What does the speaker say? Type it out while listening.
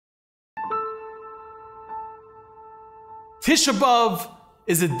Tisha B'Av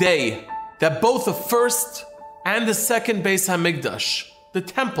is a day that both the first and the second Beis HaMikdash, the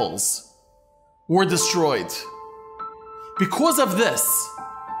temples, were destroyed. Because of this,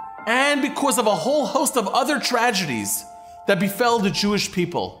 and because of a whole host of other tragedies that befell the Jewish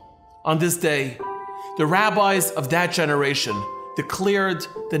people, on this day, the rabbis of that generation declared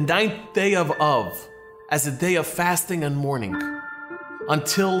the 9th day of Av as a day of fasting and mourning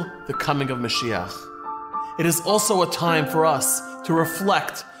until the coming of Mashiach. It is also a time for us to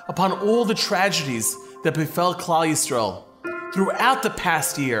reflect upon all the tragedies that befell Klal Yisrael throughout the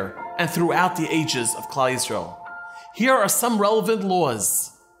past year and throughout the ages of Klal Yisrael. Here are some relevant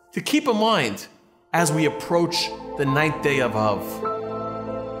laws to keep in mind as we approach the 9th day of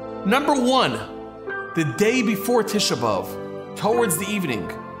Av. Number 1, the day before Tisha B'Av, towards the evening,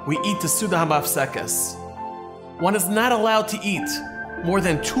 we eat the Suda HaMafsekes. One is not allowed to eat more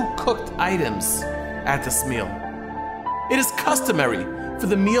than 2 cooked items at this meal. It is customary for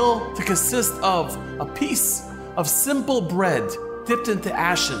the meal to consist of a piece of simple bread dipped into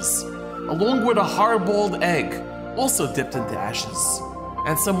ashes, along with a hard-boiled egg, also dipped into ashes,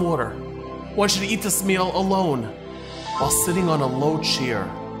 and some water. One should eat this meal alone, while sitting on a low chair,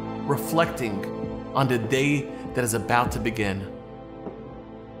 reflecting on the day that is about to begin.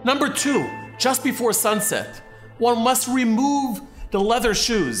 Number 2, just before sunset, one must remove the leather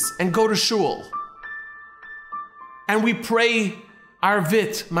shoes and go to shul. And we pray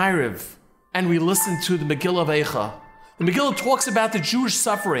Arvit, Ma'ariv, and we listen to the Megillah Veicha. The Megillah talks about the Jewish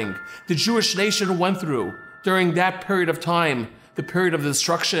suffering the Jewish nation went through during that period of time, the period of the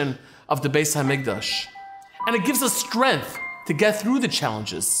destruction of the Beis HaMikdash. And it gives us strength to get through the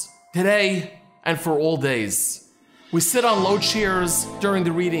challenges today and for all days. We sit on low chairs during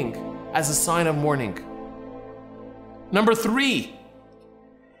the reading as a sign of mourning. Number 3,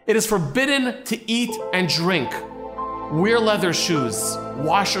 it is forbidden to eat and drink, wear leather shoes,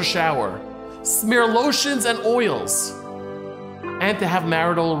 wash or shower, smear lotions and oils, and to have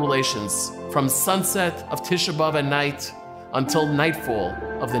marital relations from sunset of Tisha B'Av at night until nightfall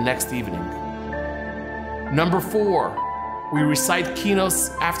of the next evening. Number 4, we recite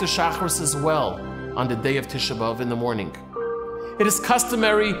Kinos after Shacharis as well on the day of Tisha B'Av in the morning. It is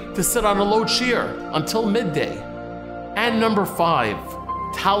customary to sit on a low chair until midday. And number 5,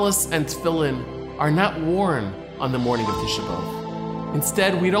 talis and tefillin are not worn on the morning of Tisha B'Av.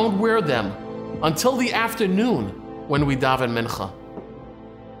 Instead, we don't wear them until the afternoon when we daven mincha.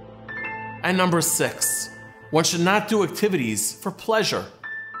 And number 6, one should not do activities for pleasure.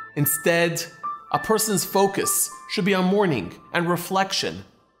 Instead, a person's focus should be on mourning and reflection,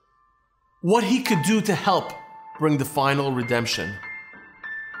 what he could do to help bring the final redemption.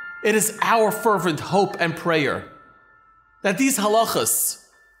 It is our fervent hope and prayer that these halachas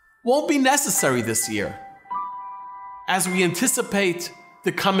won't be necessary this year as we anticipate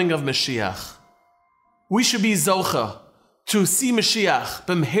the coming of Mashiach. We should be zocha to see Mashiach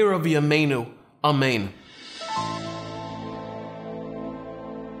b'mhera v'yameinu. Amen.